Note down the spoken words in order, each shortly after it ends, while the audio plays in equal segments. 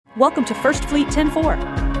Welcome to First Fleet 10-4.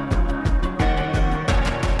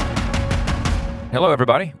 Hello,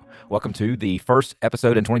 everybody. Welcome to the first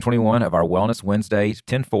episode in 2021 of our Wellness Wednesday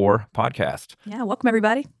 10-4 podcast. Yeah, welcome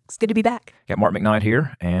everybody. It's good to be back. Got Mark McKnight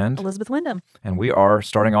here and Elizabeth Wyndham. And we are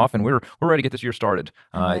starting off, and we're ready to get this year started.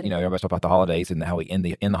 Ready. Everybody's talking about the holidays and how we end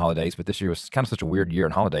the holidays, but this year was kind of such a weird year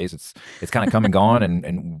in holidays. It's kind of come and gone,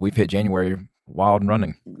 and we've hit January wild and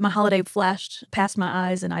running. My holiday flashed past my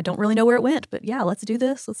eyes, and I don't really know where it went. But yeah, let's do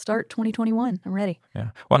this. Let's start 2021. I'm ready.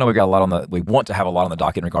 Yeah. Well, I know we want to have a lot on the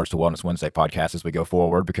docket in regards to Wellness Wednesday podcast as we go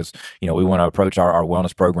forward, because we want to approach our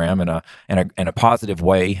wellness program in a positive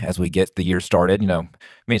way as we get the year started.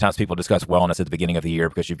 Many times people discuss wellness at the beginning of the year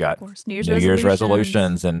because you've got New Year's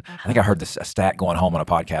resolutions, and I think I heard a stat going home on a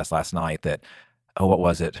podcast last night that what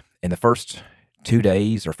was it? In the first 2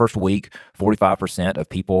 days or first week, 45% of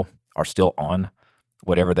people are still on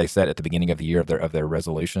whatever they said at the beginning of the year of their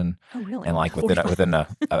resolution. Oh, really? And like within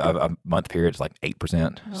a month period, it's like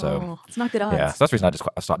 8%. So it's not good odds. Yeah, so that's the reason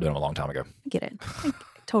I stopped doing them a long time ago. I get it. I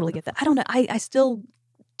totally get that. I don't know. I still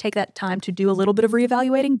take that time to do a little bit of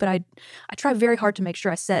reevaluating, but I try very hard to make sure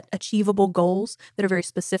I set achievable goals that are very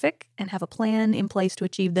specific and have a plan in place to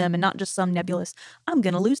achieve them, and not just some nebulous, I'm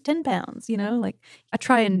going to lose 10 pounds, Like I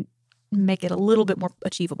try and make it a little bit more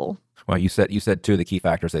achievable. Well, you said two of the key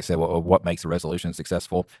factors. They said, well, what makes a resolution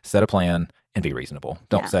successful? Set a plan and be reasonable.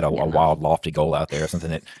 Don't set a wild, lofty goal out there,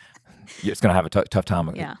 something that it's going to have a tough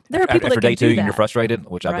time. Yeah, there are people after that day can do two, that. You're frustrated,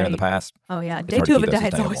 which I've been in the past. Oh yeah, day two of a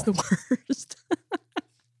diet is always the worst.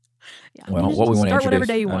 Yeah, well, what we want to introduce, whatever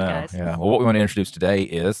day you want, guys. Yeah. Well, what we want to introduce today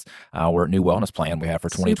is our new wellness plan we have for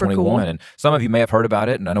 2021, cool. And some of you may have heard about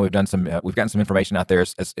it. And I know we've gotten some information out there,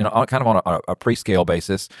 as kind of on a pre-scale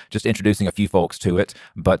basis, just introducing a few folks to it.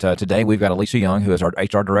 But today we've got Alicia Young, who is our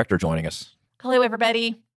HR director, joining us. Hello,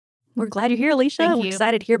 everybody. We're glad you're here, Alicia. Thank We're you.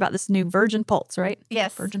 excited to hear about this new Virgin Pulse, right?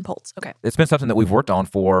 Yes. Virgin Pulse. Okay. It's been something that we've worked on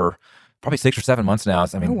for probably 6 or 7 months now.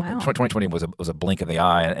 I mean, wow. 2020 was a blink of the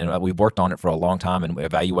eye, and we've worked on it for a long time, and we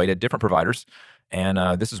evaluated different providers.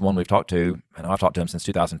 And this is one we've talked to. I know I've talked to him since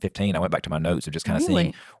 2015. I went back to my notes of just kind of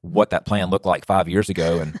seeing what that plan looked like 5 years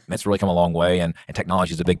ago, and it's really come a long way. And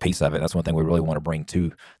technology is a big piece of it. That's one thing we really want to bring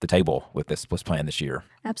to the table with this plan this year.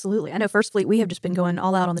 Absolutely. I know First Fleet, we have just been going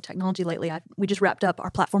all out on the technology lately. We just wrapped up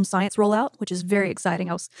our platform science rollout, which is very exciting.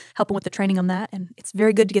 I was helping with the training on that, and it's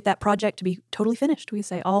very good to get that project to be totally finished. We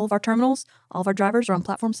say all of our terminals, all of our drivers are on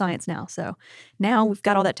platform science now. So now we've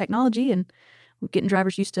got all that technology, and we're getting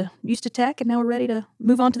drivers used to tech, and now we're ready to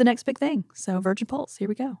move on to the next big thing. So Virgin Pulse, here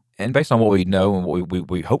we go. And based on what we know and what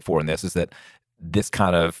we hope for in this is that this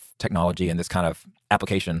kind of technology and this kind of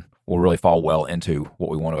application will really fall well into what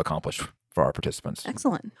we want to accomplish for our participants.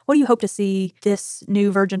 Excellent. What do you hope to see this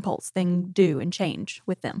new Virgin Pulse thing do and change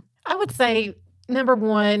with them? I would say, number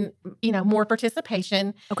one, more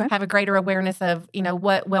participation. Okay. Have a greater awareness of,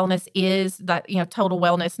 what wellness is, that, total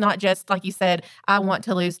wellness, not just like you said, I want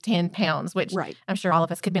to lose 10 pounds, which I'm sure all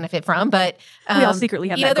of us could benefit from. But we all secretly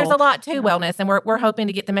have that there's goal. a lot to wellness, and we're hoping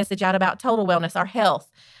to get the message out about total wellness, our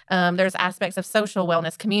health. There's aspects of social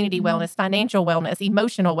wellness, community wellness, financial wellness,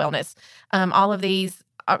 emotional wellness. All of these,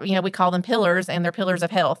 we call them pillars, and they're pillars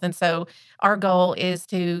of health. And so our goal is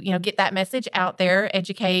to, get that message out there,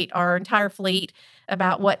 educate our entire fleet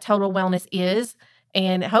about what total wellness is,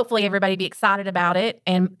 and hopefully everybody be excited about it,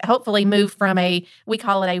 and hopefully move from we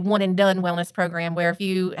call it a one and done wellness program, where if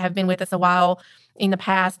you have been with us a while, in the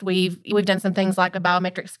past, we've done some things like a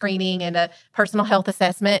biometric screening and a personal health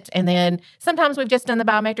assessment. And then sometimes we've just done the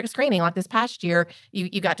biometric screening. Like this past year,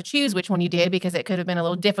 you got to choose which one you did, because it could have been a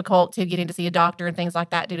little difficult to get in to see a doctor and things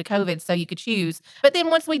like that due to COVID. So you could choose. But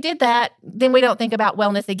then once we did that, then we don't think about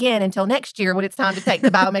wellness again until next year when it's time to take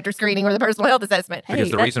the biometric screening or the personal health assessment.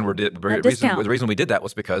 Because the reason we did that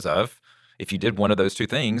was because of, if you did one of those two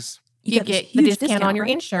things, you get the discount on your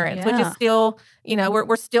insurance, which is still,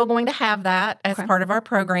 we're still going to have that as part of our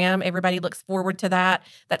program. Everybody looks forward to that.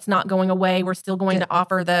 That's not going away. We're still going to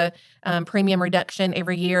offer the premium reduction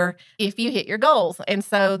every year if you hit your goals. And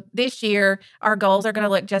so this year, our goals are going to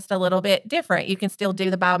look just a little bit different. You can still do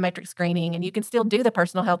the biometric screening, and you can still do the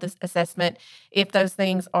personal health assessment if those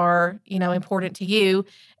things are, important to you.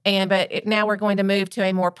 But now we're going to move to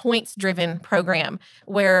a more points-driven program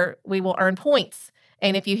where we will earn points.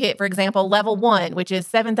 And if you hit, for example, level 1, which is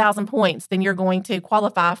 7,000 points, then you're going to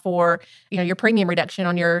qualify for, your premium reduction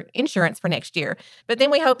on your insurance for next year. But then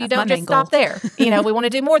we hope you don't just stop there. We want to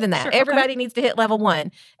do more than that. Sure, everybody needs to hit level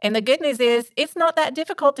 1. And the good news is it's not that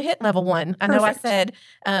difficult to hit level 1. I know I said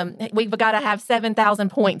we've got to have 7,000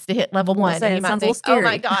 points to hit level 1. And you might think, oh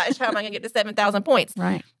my gosh, how am I going to get to 7,000 points?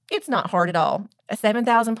 Right. It's not hard at all.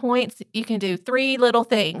 7,000 points, you can do 3 little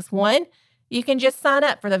things. 1, you can just sign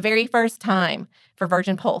up for the very first time for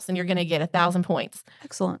Virgin Pulse, and you're going to get 1,000 points.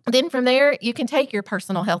 Excellent. Then from there, you can take your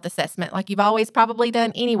personal health assessment like you've always probably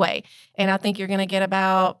done anyway. And I think you're going to get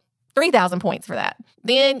about 3,000 points for that.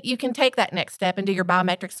 Then you can take that next step and do your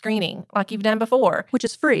biometric screening like you've done before. Which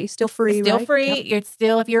is free, still free, it's still right? free. Yep. It's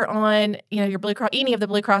still, if you're on, your Blue Cross, any of the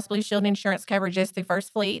Blue Cross Blue Shield insurance coverages through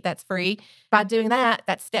First Fleet, that's free. By doing that,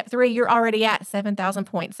 that's step 3, you're already at 7,000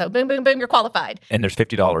 points. So boom, boom, boom, you're qualified. And there's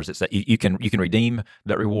 $50. It's that you can redeem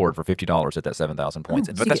that reward for $50 at that 7,000 points.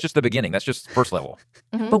 But that's just the beginning. That's just first level.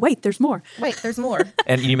 Mm-hmm. But wait, there's more. There's more.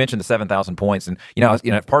 And you mentioned the 7,000 points, and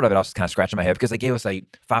part of it I was kind of scratching my head because they gave us a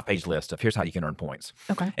 5-page list of here's how you can earn points.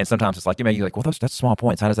 Okay. And sometimes it's like you're like, well, that's small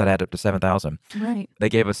points. How does that add up to 7,000? Right. They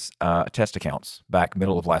gave us test accounts back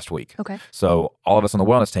middle of last week. Okay. So all of us on the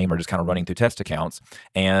wellness team are just kind of running through test accounts,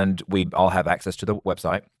 and we all have access to the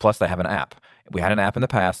website. Plus, they have an app. We had an app in the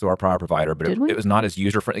past through our prior provider, but it was not as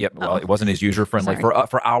user friendly. Well, it wasn't as user friendly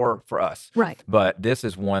for us. Right. But this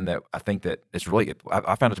is one that I think that it's really.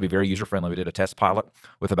 I found it to be very user friendly. We did a test pilot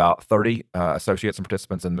with about 30 associates and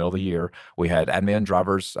participants in the middle of the year. We had admin,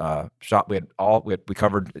 drivers, shop. We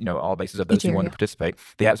covered all bases of those who wanted to participate.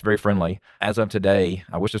 The app's very friendly. As of today,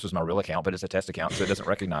 I wish this was my real account, but it's a test account, so it doesn't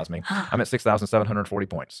recognize me. I'm at 6,740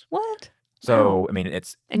 points. What? So, I mean,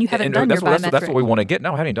 it's... And you haven't done your biometric. That's what we want to get.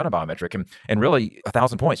 No, I haven't done a biometric. And really,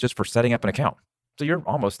 1,000 points just for setting up an account. So you're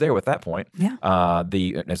almost there with that point. Yeah.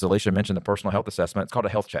 As Alicia mentioned, the personal health assessment, it's called a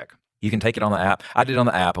health check. You can take it on the app. I did it on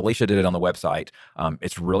the app. Alicia did it on the website.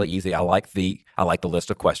 It's really easy. I like the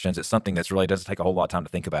list of questions. It's something that's really doesn't take a whole lot of time to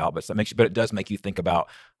think about, but it does make you think about,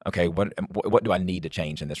 okay, what do I need to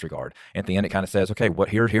change in this regard? And at the end, it kind of says, okay,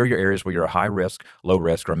 here are your areas where you're a high risk, low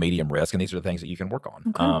risk, or medium risk, and these are the things that you can work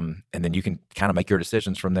on. Okay. And then you can kind of make your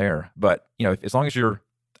decisions from there. But as long as you're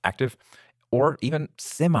active, or even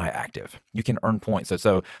semi-active, you can earn points.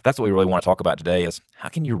 So that's what we really want to talk about today is how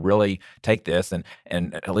can you really take this, and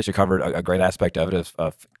Alicia covered a great aspect of it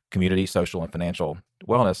of community, social, and financial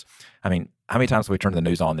wellness. I mean, how many times have we turned the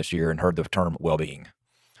news on this year and heard the term well-being?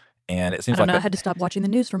 And it seems I had to stop watching the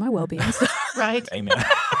news for my well-being. So. Right. Amen.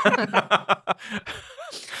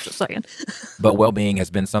 Just saying. But well-being has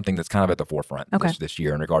been something that's kind of at the forefront this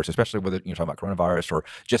year in regards, especially with talking about coronavirus or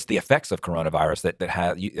just the effects of coronavirus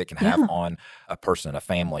that can have on a person, a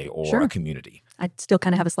family, or a community. I still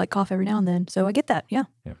kind of have a slight cough every now and then, so I get that. Yeah.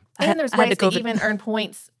 And there's ways to even earn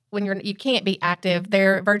points when you can't be active.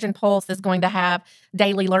 Their Virgin Pulse is going to have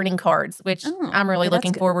daily learning cards, which I'm really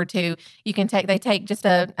looking forward to. They take just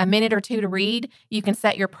a minute or two to read. You can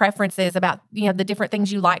set your preferences about, the different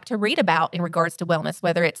things you like to read about in regards to wellness,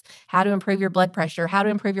 whether it's how to improve your blood pressure, how to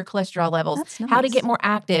improve your cholesterol levels, how to get more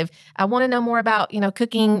active. I want to know more about,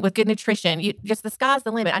 cooking with good nutrition. The sky's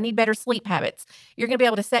the limit. I need better sleep habits. You're going to be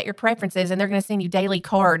able to set your preferences, and they're going to send you daily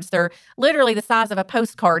cards. They're literally the size of a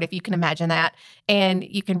postcard, if you can imagine that. And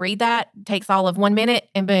you can read that. It takes all of 1 minute,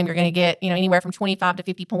 and boom, you're going to get, anywhere from 25 to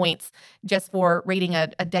 50 points just for reading a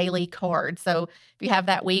daily card. So if you have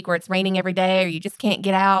that week where it's raining every day, or you just can't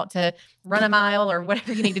get out to run a mile or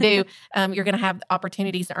whatever you need to do, you're going to have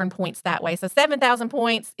opportunities to earn points that way. So 7,000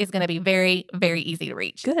 points is going to be very, very easy to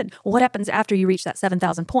reach. Good. Well, what happens after you reach that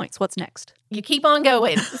 7,000 points? What's next? You keep on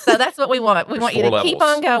going. So that's what we want. We want you to keep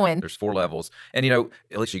on going. There's 4 levels. And,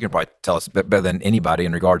 at least you can probably tell us better than anybody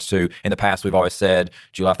in regards to, in the past, we've always said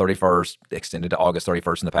July 31st, extended to August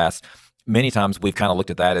 31st in the past. Many times we've kind of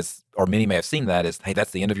looked at that as, or many may have seen that as, hey,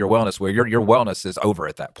 that's the end of your wellness, where your wellness is over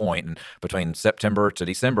at that point. And between September to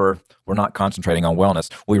December, we're not concentrating on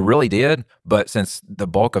wellness. We really did, but since the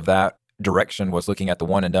bulk of that direction was looking at the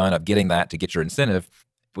one and done of getting that to get your incentive,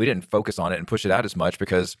 we didn't focus on it and push it out as much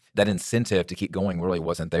because that incentive to keep going really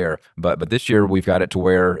wasn't there. But this year we've got it to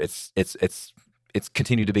where it's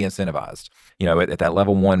continued to be incentivized. At that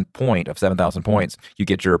level 1 point of 7,000 points, you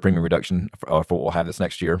get your premium reduction for what we'll have this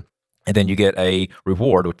next year. And then you get a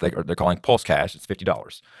reward, which they're calling Pulse Cash. It's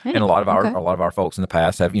 $50, and a lot of our folks in the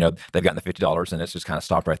past have, they've gotten the $50, and it's just kind of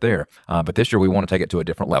stopped right there. But this year we want to take it to a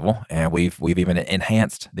different level, and we've even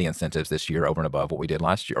enhanced the incentives this year over and above what we did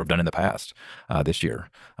last year or done in the past. This year,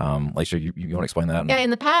 Alicia, you want to explain that? Yeah, in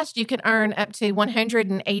the past you can earn up to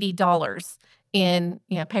 $180 in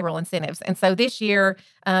payroll incentives, and so this year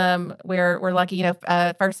we're lucky.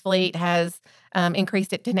 First Fleet has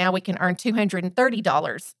increased it to now we can earn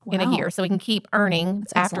 $230 in a year. So we can keep earning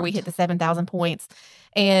after we hit the 7,000 points.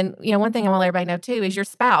 And, one thing I want everybody to know too is your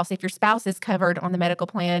spouse. If your spouse is covered on the medical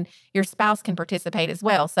plan, your spouse can participate as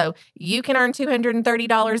well. So you can earn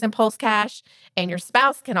 $230 in Pulse Cash, and your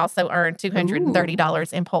spouse can also earn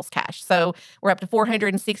 $230 in Pulse Cash. So we're up to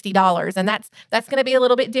 $460. And that's going to be a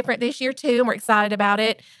little bit different this year too. And we're excited about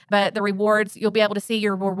it. But the rewards, you'll be able to see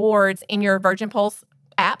your rewards in your Virgin Pulse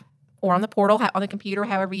app or on the portal, on the computer,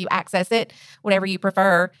 however you access it, whatever you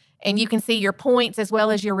prefer. And you can see your points as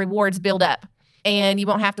well as your rewards build up. And you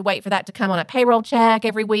won't have to wait for that to come on a payroll check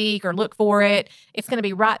every week or look for it. It's going to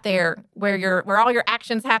be right there where all your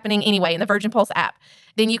action's happening anyway in the Virgin Pulse app.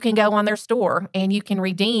 Then you can go on their store and you can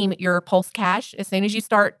redeem your Pulse Cash as soon as you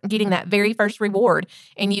start getting that very first reward.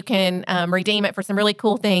 And you can redeem it for some really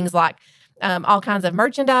cool things like all kinds of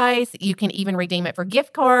merchandise. You can even redeem it for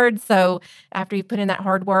gift cards. So after you've put in that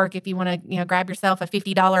hard work, if you want to, grab yourself a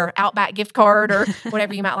 $50 Outback gift card or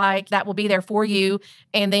whatever you might like, that will be there for you.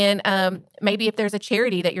 And then maybe if there's a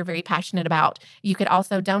charity that you're very passionate about, you could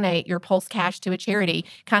also donate your Pulse Cash to a charity,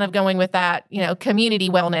 kind of going with that, community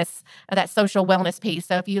wellness, that social wellness piece.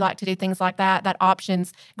 So if you like to do things like that, that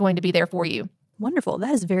option's going to be there for you. Wonderful.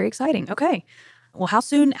 That is very exciting. Okay. Well, how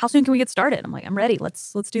soon can we get started? I'm ready.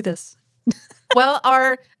 Let's do this. Well,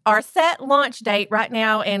 our set launch date right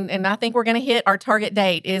now, and I think we're going to hit our target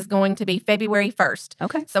date, is going to be February 1st.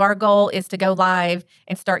 Okay. So our goal is to go live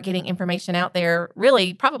and start getting information out there,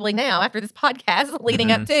 really probably now after this podcast,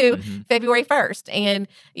 leading up to February 1st. And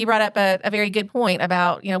you brought up a very good point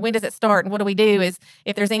about, when does it start and what do we do? Is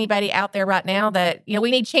if there's anybody out there right now that,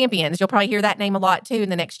 we need champions. You'll probably hear that name a lot too in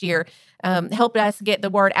the next year. Help us get the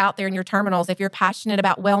word out there in your terminals. If you're passionate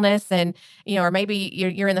about wellness and, or maybe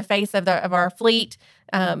you're in the face of our fleet,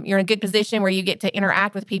 you're in a good position where you get to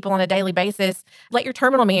interact with people on a daily basis, let your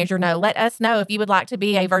terminal manager know. Let us know if you would like to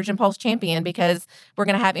be a Virgin Pulse champion, because we're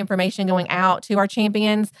going to have information going out to our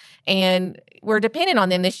champions. And we're dependent on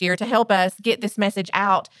them this year to help us get this message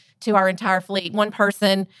out to our entire fleet. One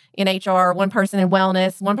person in HR, one person in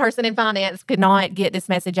wellness, one person in finance could not get this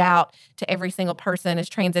message out to every single person as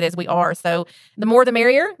transit as we are. So the more the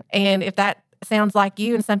merrier. And if that sounds like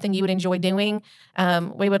you and something you would enjoy doing,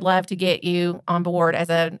 we would love to get you on board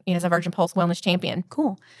as a Virgin Pulse Wellness champion.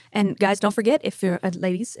 Cool. And guys, don't forget, if you're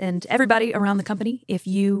ladies and everybody around the company, if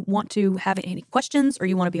you want to have any questions or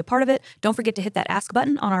you want to be a part of it, don't forget to hit that ask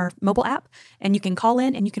button on our mobile app, and you can call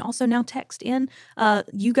in, and you can also now text in.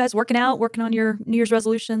 You guys working on your New Year's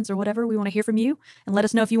resolutions or whatever, we want to hear from you, and let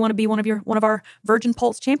us know if you want to be one of our Virgin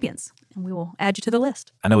Pulse champions, and we will add you to the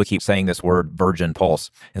list. I know we keep saying this word Virgin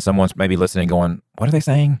Pulse, and someone's maybe listening going, what are they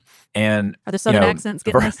saying? And are the Southern accents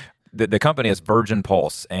getting us? The company is Virgin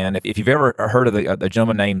Pulse. And if you've ever heard of the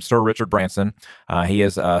gentleman named Sir Richard Branson, he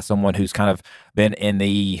is someone who's kind of been in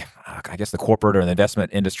the corporate or the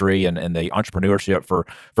investment industry and the entrepreneurship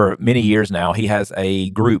for many years now. He has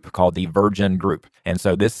a group called the Virgin Group. And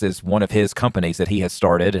so this is one of his companies that he has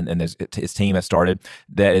started and his team has started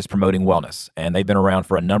that is promoting wellness. And they've been around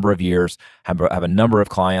for a number of years, have a number of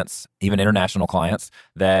clients, even international clients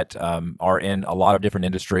that are in a lot of different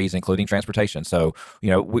industries, including transportation. So,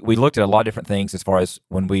 we looked at a lot of different things as far as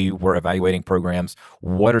when we were evaluating programs,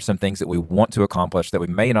 what are some things that we want to accomplish that we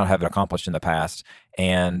may not have accomplished in the past.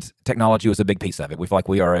 And technology was a big piece of it. We feel like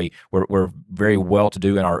we're very well to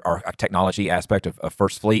do in our technology aspect of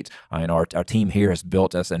First Fleet, and our team here has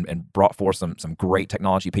built us and brought forth some great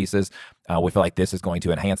technology pieces. We feel like this is going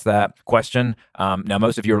to enhance that. Question. Now,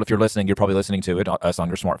 most of you, if you're listening, you're probably listening to us on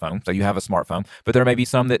your smartphone. So you have a smartphone, but there may be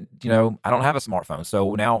some that, I don't have a smartphone.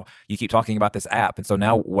 So now you keep talking about this app. And so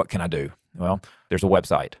now what can I do? Well, there's a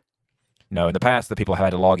website. In the past, the people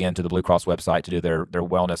had to log into the Blue Cross website to do their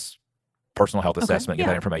wellness personal health assessment, get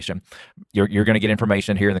that information. You're going to get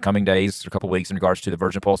information here in the coming days or a couple of weeks in regards to the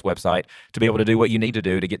Virgin Pulse website to be able to do what you need to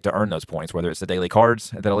do to earn those points, whether it's the daily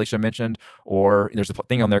cards that Alicia mentioned, or there's a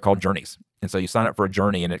thing on there called journeys. And so you sign up for a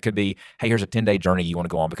journey, and it could be, hey, here's a 10-day journey you want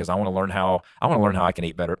to go on because I want to learn how I can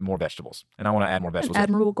eat more vegetables, and I want to add more vegetables. An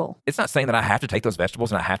admirable goal. It's not saying that I have to take those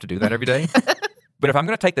vegetables and I have to do that every day. But if I'm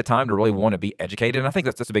going to take the time to really want to be educated, and I think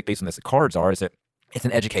that's a big piece on this, the cards is that it's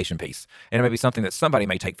an education piece. And it may be something that somebody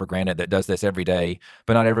may take for granted that does this every day,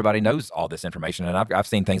 but not everybody knows all this information. And I've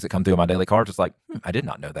seen things that come through my daily cards. It's like, I did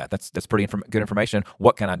not know that. That's pretty good information.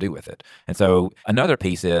 What can I do with it? And so another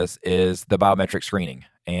piece is the biometric screening.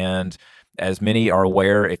 And as many are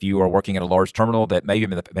aware, if you are working at a large terminal, that maybe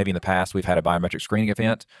in the past we've had a biometric screening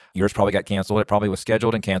event. Yours probably got canceled. It probably was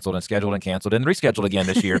scheduled and canceled and scheduled and canceled and rescheduled again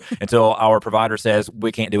this year until our provider says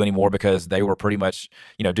we can't do any more because they were pretty much,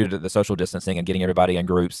 due to the social distancing and getting everybody in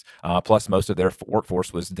groups. Plus, most of their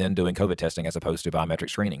workforce was then doing COVID testing as opposed to biometric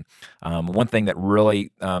screening. One thing that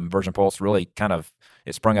really Virgin Pulse really kind of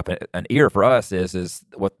it sprung up an ear for us is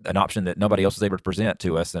what an option that nobody else was able to present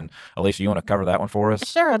to us. And Alicia, you want to cover that one for us?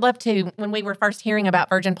 Sure, I'd love to. When we were first hearing about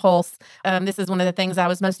Virgin Pulse, this is one of the things I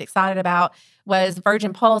was most excited about was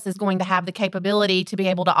Virgin Pulse is going to have the capability to be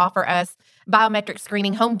able to offer us biometric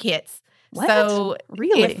screening home kits. What? So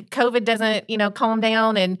really? If COVID doesn't, calm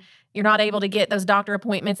down and you're not able to get those doctor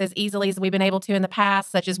appointments as easily as we've been able to in the past,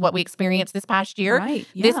 such as what we experienced this past year. Right,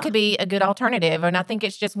 yeah. This could be a good alternative. And I think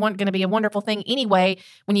it's just going to be a wonderful thing anyway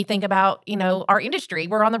when you think about, our industry.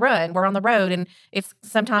 We're on the run, we're on the road, and it's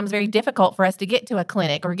sometimes very difficult for us to get to a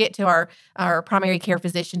clinic or get to our primary care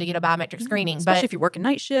physician to get a biometric screening. Especially if you're working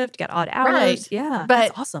night shift, got odd hours. Right. Yeah, but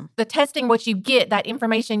that's awesome. The testing, what you get, that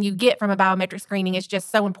information you get from a biometric screening is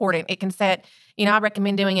just so important. It can set, I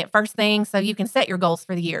recommend doing it first thing so you can set your goals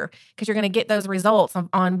for the year because you're going to get those results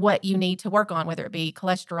on what you need to work on, whether it be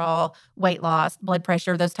cholesterol, weight loss, blood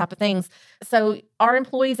pressure, those type of things. So our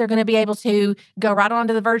employees are going to be able to go right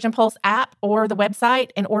onto the Virgin Pulse app or the website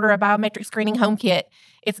and order a biometric screening home kit.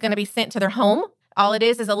 It's going to be sent to their home. All it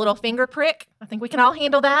is a little finger prick. I think we can all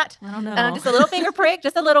handle that. I don't know. Just a little finger prick,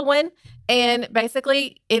 just a little one. And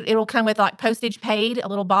basically, it'll come with like postage paid, a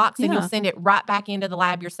little box, and you'll send it right back into the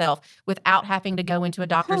lab yourself without having to go into a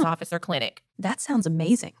doctor's office or clinic. That sounds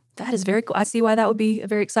amazing. That is very cool. I see why that would be a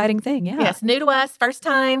very exciting thing. Yeah. Yes, new to us, first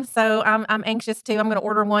time. So I'm anxious to. I'm going to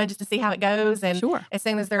order one just to see how it goes, and as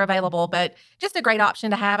soon as they're available. But just a great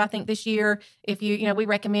option to have, I think, this year. If we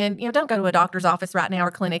recommend, don't go to a doctor's office right now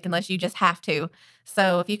or clinic unless you just have to.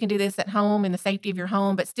 So if you can do this at home in the safety of your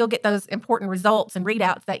home, but still get those important results and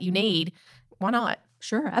readouts that you need, why not?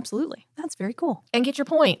 Sure, absolutely. That's very cool. And get your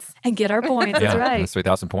points. And get our points. That's right. That's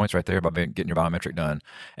 3,000 points right there by getting your biometric done.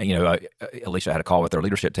 And Alicia had a call with their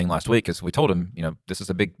leadership team last week because we told them, this is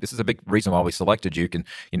a big reason why we selected you. And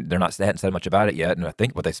they hadn't said much about it yet. And I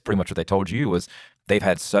think what they told you was they've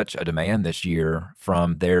had such a demand this year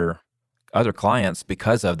from their other clients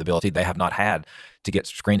because of the ability they have not had to get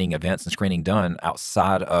screening events and screening done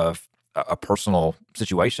outside of a personal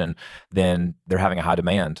situation, then they're having a high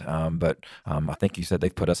demand. But I think you said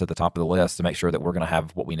they've put us at the top of the list to make sure that we're going to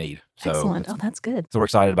have what we need. So excellent. That's good. So we're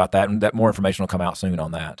excited about that, and that more information will come out soon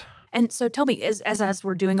on that. And so tell me, as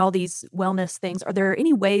we're doing all these wellness things, are there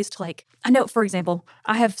any ways to I know, for example,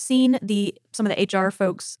 I have seen some of the HR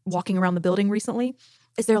folks walking around the building recently.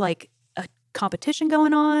 Is there a competition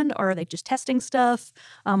going on, or are they just testing stuff?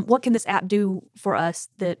 What can this app do for us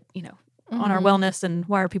that, on our wellness, and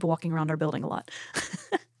why are people walking around our building a lot?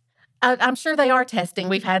 I'm sure they are testing.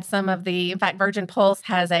 We've had in fact, Virgin Pulse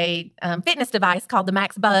has a fitness device called the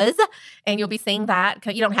Max Buzz, and you'll be seeing that.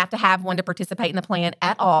 You don't have to have one to participate in the plan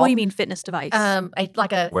at all. What do you mean fitness device?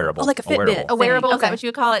 Like a wearable. Oh, like a Fitbit. A wearable, thing. Is that what you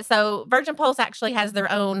would call it? So Virgin Pulse actually has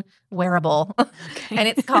their own wearable, and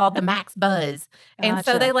it's called the Max Buzz. And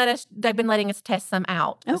so they've been letting us test some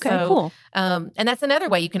out. Okay, cool. And that's another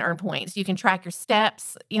way you can earn points. You can track your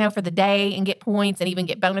steps, for the day and get points, and even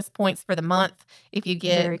get bonus points for the month if you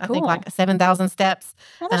get, I think, like 7,000 steps.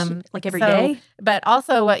 Well, like every day. But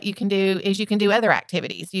also what you can do is you can do other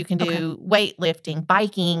activities. You can do weightlifting,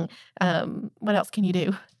 biking. What else can you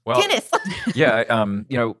do? Well, tennis.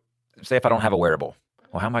 Say if I don't have a wearable,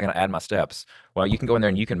 well, how am I going to add my steps? Well, you can go in there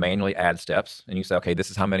and you can manually add steps, and you say, okay, this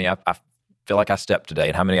is how many I feel like I stepped today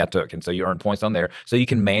and how many I took. And so you earn points on there. So you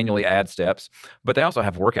can manually add steps, but they also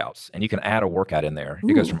have workouts, and you can add a workout in there. Ooh.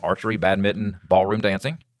 It goes from archery, badminton, ballroom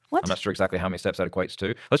dancing. What? I'm not sure exactly how many steps that equates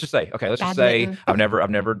to. Let's just say I've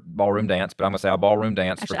never ballroom danced, but I'm going to say I'll ballroom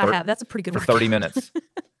dance. Actually, I have. That's a pretty good for 30 minutes.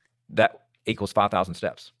 That equals 5,000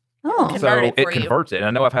 steps. Oh, so it converts it. And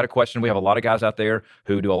I know I've had a question. We have a lot of guys out there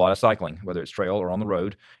who do a lot of cycling, whether it's trail or on the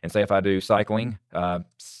road. And say if I do cycling,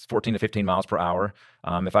 14 to 15 miles per hour,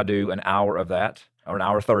 if I do an hour of that, or an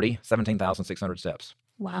hour 30, 17,600 steps.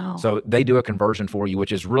 Wow. So they do a conversion for you,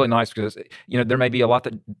 which is really nice because, there may be a lot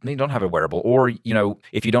that you don't have a wearable, or,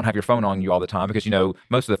 if you don't have your phone on you all the time, because,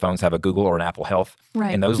 most of the phones have a Google or an Apple Health,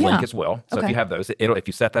 and those link as well. So if you have those, if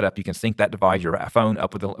you set that up, you can sync that device, your phone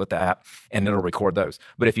up with the app, and it'll record those.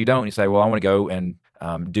 But if you don't, you say, well, I want to go and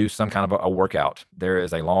do some kind of a workout, there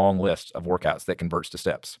is a long list of workouts that converts to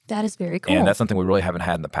steps. That is very cool. And that's something we really haven't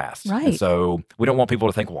had in the past. Right. And so we don't want people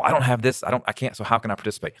to think, well, I don't have this. I can't. So how can I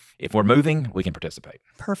participate? If we're moving, we can participate.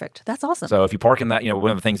 Perfect. That's awesome. So if you park in that, one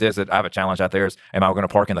of the things is that I have a challenge out there is, am I going to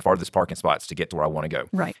park in the farthest parking spots to get to where I want to go?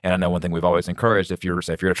 Right. And I know one thing we've always encouraged, if you're at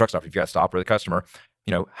a truck stop, if you got to stop with a customer,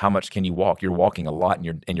 how much can you walk? You're walking a lot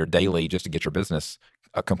in your daily just to get your business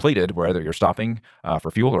completed, whether you're stopping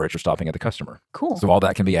for fuel or if you're stopping at the customer. Cool. So all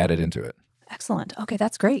that can be added into it. Excellent. Okay,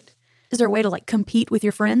 that's great. Is there a way to compete with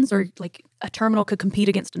your friends, or a terminal could compete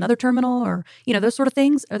against another terminal, or those sort of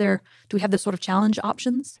things? Do we have those sort of challenge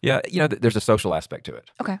options? Yeah, there's a social aspect to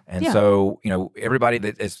it. Okay. And so everybody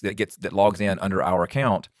that logs in under our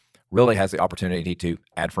account really has the opportunity to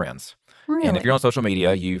add friends. Really? And if you're on social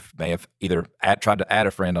media, you may have either tried to add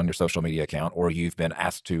a friend on your social media account, or you've been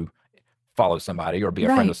asked to follow somebody or be a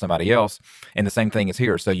friend with somebody else. And the same thing is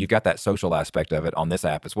here. So you've got that social aspect of it on this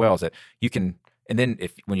app as well, is that you can, and then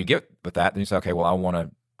when you get with that, then you say, okay, well, I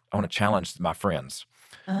want to challenge my friends.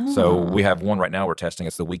 Oh. So we have one right now we're testing.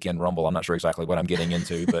 It's the Weekend Rumble. I'm not sure exactly what I'm getting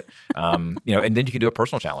into, but and then you can do a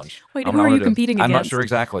personal challenge. Wait, who are you competing against? I'm not sure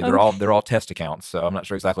exactly. They're all test accounts, so I'm not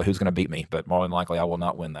sure exactly who's going to beat me, but more than likely I will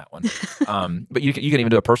not win that one. But you can even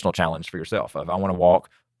do a personal challenge for yourself. If I want to walk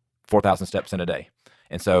 4,000 steps in a day,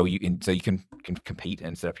 and so you can compete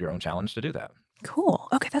and set up your own challenge to do that. Cool.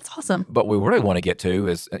 Okay, that's awesome. But what we really want to get to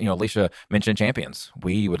is, Alicia mentioned champions.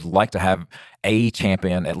 We would like to have a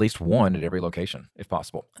champion, at least one at every location, if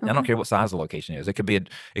possible. Okay. I don't care what size the location is. It could be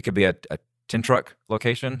a 10 truck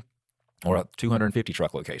location or a 250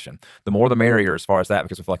 truck location. The more the merrier as far as that,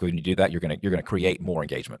 because I feel like when you do that, you're gonna create more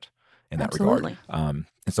engagement in that regard. And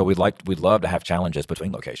so we'd love to have challenges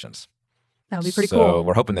between locations. That would be pretty cool. So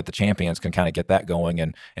we're hoping that the champions can kind of get that going,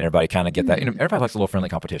 and everybody kind of get that. Everybody likes a little friendly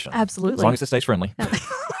competition. Absolutely. As long as it stays friendly.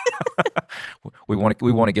 we want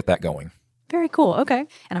to get that going. Very cool. Okay.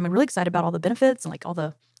 And I'm really excited about all the benefits and all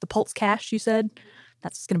the Pulse Cash you said.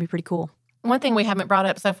 That's going to be pretty cool. One thing we haven't brought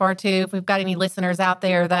up so far, too, if we've got any listeners out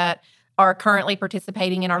there that are currently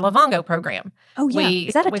participating in our Livongo program. Oh, yeah.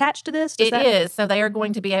 Is that attached to this? It is. So they are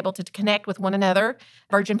going to be able to connect with one another.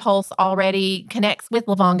 Virgin Pulse already connects with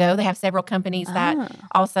Livongo. They have several companies that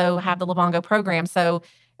also have the Livongo program. So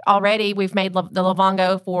already we've made the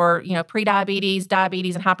Livongo for, pre-diabetes,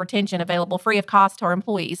 diabetes, and hypertension available free of cost to our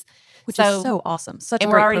employees. Which is so awesome. Such a great program.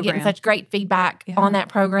 And we're already getting such great feedback on that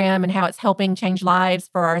program and how it's helping change lives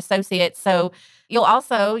for our associates. So you'll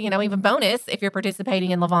also, even bonus, if you're participating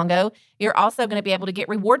in Livongo, you're also going to be able to get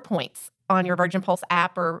reward points on your Virgin Pulse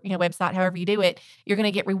app or website, however you do it. You're going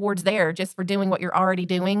to get rewards there just for doing what you're already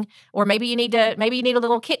doing. Or maybe you need a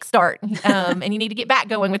little kickstart and you need to get back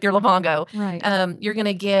going with your Livongo. Right. You're going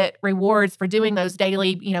to get rewards for doing those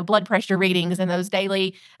daily, blood pressure readings and those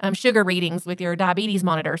daily sugar readings with your diabetes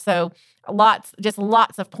monitor. So lots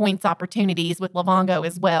of points opportunities with Livongo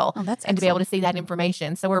as well. Oh, that's and to be able to see that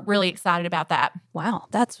information. So we're really excited about that. Wow,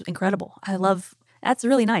 that's incredible. That's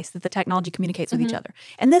really nice that the technology communicates with each other.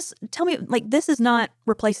 And tell me, this is not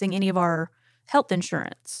replacing any of our health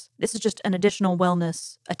insurance. This is just an additional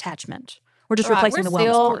wellness attachment. We're just replacing the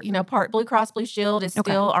wellness part. Blue Cross Blue Shield is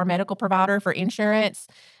still our medical provider for insurance.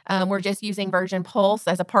 We're just using Virgin Pulse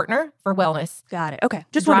as a partner for wellness. Got it. Okay.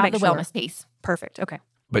 Just want to make the wellness piece. Perfect. Okay.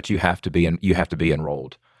 But you have to be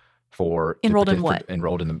enrolled. Enrolled in what?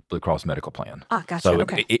 Enrolled in the Blue Cross medical plan. Gotcha. So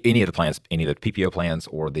okay. Any of the plans, any of the PPO plans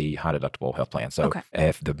or the high deductible health plan. So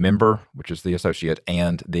if the member, which is the associate,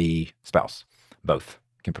 and the spouse, both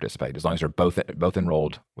can participate as long as they're both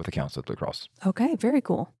enrolled with accounts with Blue Cross. Okay, very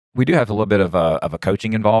cool. We do have a little bit of a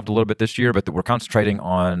coaching involved a little bit this year, but we're concentrating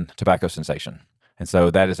on tobacco cessation. And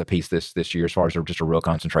so that is a piece this year as far as just a real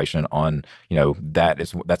concentration on,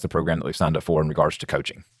 that's the program that we've signed up for in regards to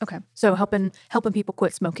coaching. Okay. So helping people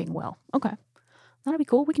quit smoking well. Okay. That'll be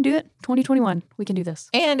cool. We can do it. 2021. We can do this.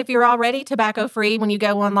 And if you're already tobacco free, when you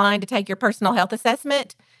go online to take your personal health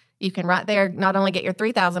assessment, you can right there not only get your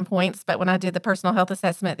 3,000 points, but when I did the personal health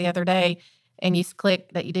assessment the other day and you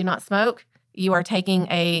click that you do not smoke, you are taking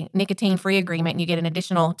a nicotine-free agreement and you get an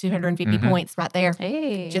additional 250 points right there.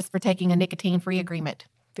 Hey. Just for taking a nicotine-free agreement.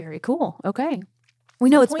 Very cool. Okay. We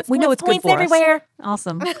know it's good for everywhere. us.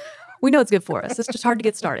 Awesome. We know it's good for us. It's just hard to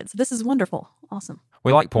get started. So this is wonderful. Awesome.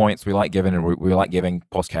 We like points. We like giving, and we like giving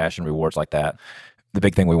Pulse Cash and rewards like that. The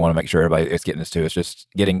big thing we want to make sure everybody is getting us to is just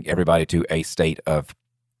getting everybody to a state of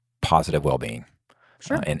positive well-being.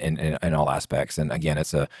 in all aspects. And again,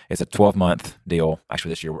 it's a 12-month deal. Actually,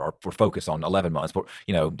 this year we're focused on 11 months. But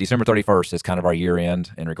December 31st is kind of our year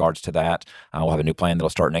end in regards to that. We'll have a new plan that'll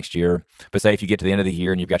start next year. But say if you get to the end of the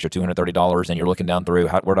year and you've got your $230 and you're looking down through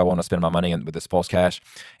where do I want to spend my money with this Pulse Cash,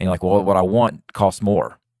 and you're like, well, what I want costs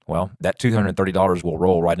more. Well, that $230 will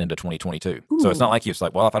roll right into 2022. Ooh. So it's not like it's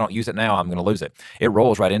like, well, if I don't use it now, I'm going to lose it. It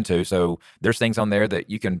rolls right into. So there's things on there that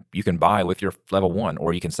you can buy with your level 1,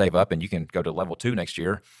 or you can save up and you can go to level 2 next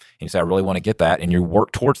year. And you say, I really want to get that, and you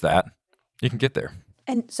work towards that. You can get there.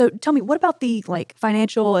 And so tell me, what about the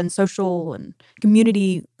financial and social and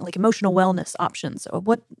community, emotional wellness options?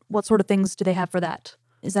 What sort of things do they have for that?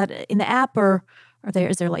 Is that in the app, or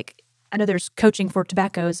is there I know there's coaching for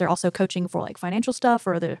tobacco. Is there also coaching for financial stuff,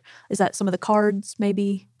 or is that some of the cards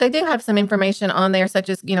maybe? They do have some information on there, such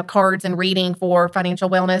as, cards and reading for financial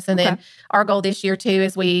wellness. And then our goal this year too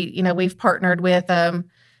is we've partnered with a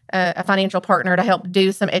financial partner to help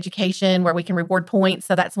do some education where we can reward points.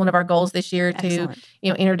 So that's one of our goals this year. Excellent.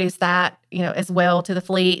 To, introduce that, as well to the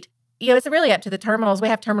fleet. It's really up to the terminals. We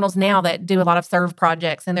have terminals now that do a lot of serve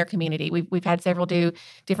projects in their community. We've had several do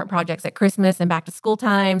different projects at Christmas and back to school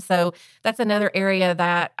time. So that's another area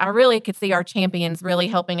that I really could see our champions really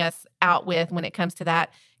helping us out with when it comes to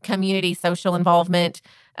that community social involvement.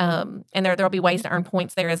 And there'll be ways to earn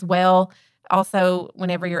points there as well. Also,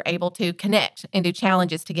 whenever you're able to connect and do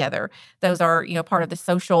challenges together, those are, part of the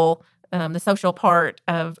social part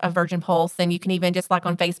of Virgin Pulse. And you can even, just like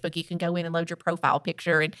on Facebook, you can go in and load your profile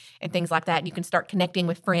picture and things like that. And you can start connecting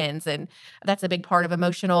with friends. And that's a big part of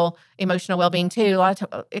emotional well-being too.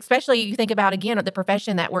 Especially you think about, again, the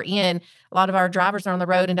profession that we're in, a lot of our drivers are on the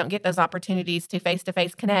road and don't get those opportunities to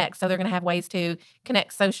face-to-face connect. So they're going to have ways to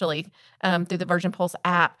connect socially through the Virgin Pulse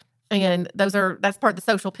app. And that's part of the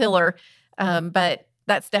social pillar. But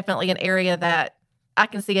that's definitely an area that I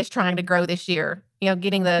can see us trying to grow this year.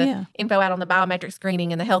 Getting the info out on the biometric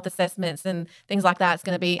screening and the health assessments and things like that is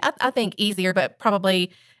going to be, I think, easier. But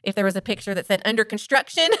probably if there was a picture that said under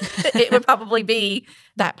construction, it would probably be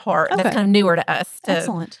that part. Okay. That's kind of newer to us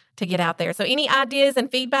to get out there. So any ideas and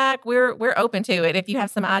feedback, we're open to it. If you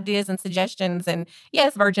have some ideas and suggestions, and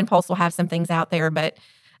yes, Virgin Pulse will have some things out there, but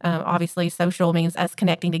obviously social means us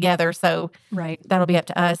connecting together. So that'll be up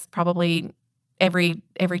to us, probably every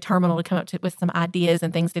terminal to come up with some ideas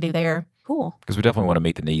and things to do there. Cool. Because we definitely want to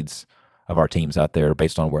meet the needs of our teams out there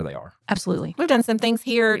based on where they are. Absolutely. We've done some things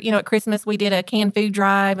here. At Christmas we did a canned food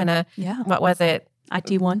drive and what was it?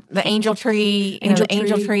 IT1. The Angel Tree.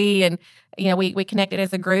 Angel Tree. And, we connected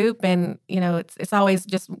as a group, and, it's always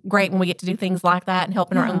just great when we get to do things like that and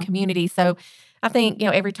help in our own community. So I think,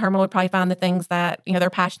 every terminal would probably find the things that, they're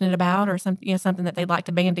passionate about, or something that they'd like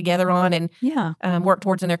to band together on and work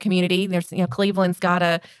towards in their community. There's, Cleveland's got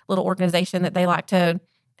a little organization that they like to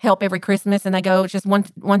help every Christmas, and they go, it's just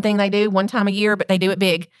one thing they do one time a year, but they do it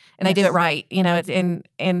big and they do it right.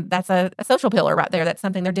 And that's a social pillar right there. That's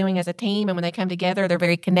something they're doing as a team. And when they come together, they're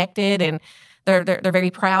very connected, and they're very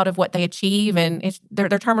proud of what they achieve. And their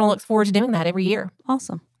terminal looks forward to doing that every year.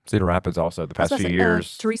 Awesome. Cedar Rapids also the past few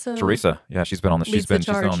years. Teresa, yeah, she's been on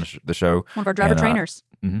the show. One of our driver trainers.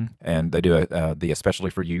 And they do the Especially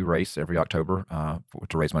for You race every October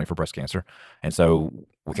to raise money for breast cancer. And so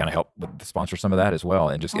we kind of help with sponsor some of that as well.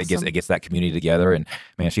 And just it gets that community together. And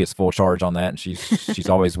man, she has full charge on that. And she's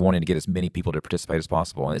always wanting to get as many people to participate as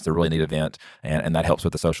possible. And it's a really neat event. And that helps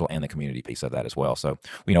with the social and the community piece of that as well. So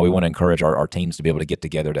we want to encourage our teams to be able to get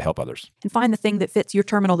together to help others. And find the thing that fits your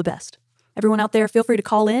terminal the best. Everyone out there, feel free to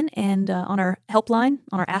call in and on our helpline,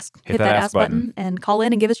 on our hit that ask button and call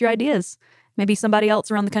in and give us your ideas. Maybe somebody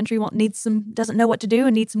else around the country doesn't know what to do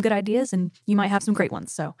and needs some good ideas, and you might have some great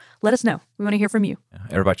ones. So let us know. We want to hear from you.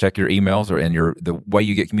 Everybody, check your emails the way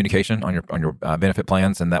you get communication on your benefit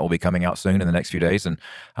plans, and that will be coming out soon in the next few days. And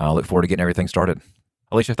I look forward to getting everything started.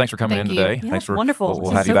 Alicia, thanks for coming in today. Yeah, thanks for wonderful.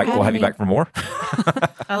 We'll have you back. We'll have you back for more.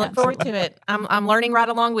 I look forward to it. I'm learning right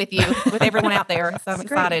along with you, with everyone out there. So I'm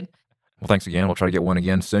excited. Well, thanks again. We'll try to get one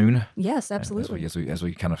again soon. Yes, absolutely. As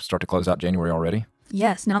we kind of start to close out January already.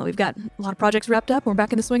 Yes, now that we've got a lot of projects wrapped up, we're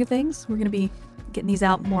back in the swing of things. We're going to be getting these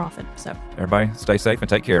out more often. So everybody, stay safe and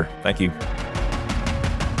take care. Thank you.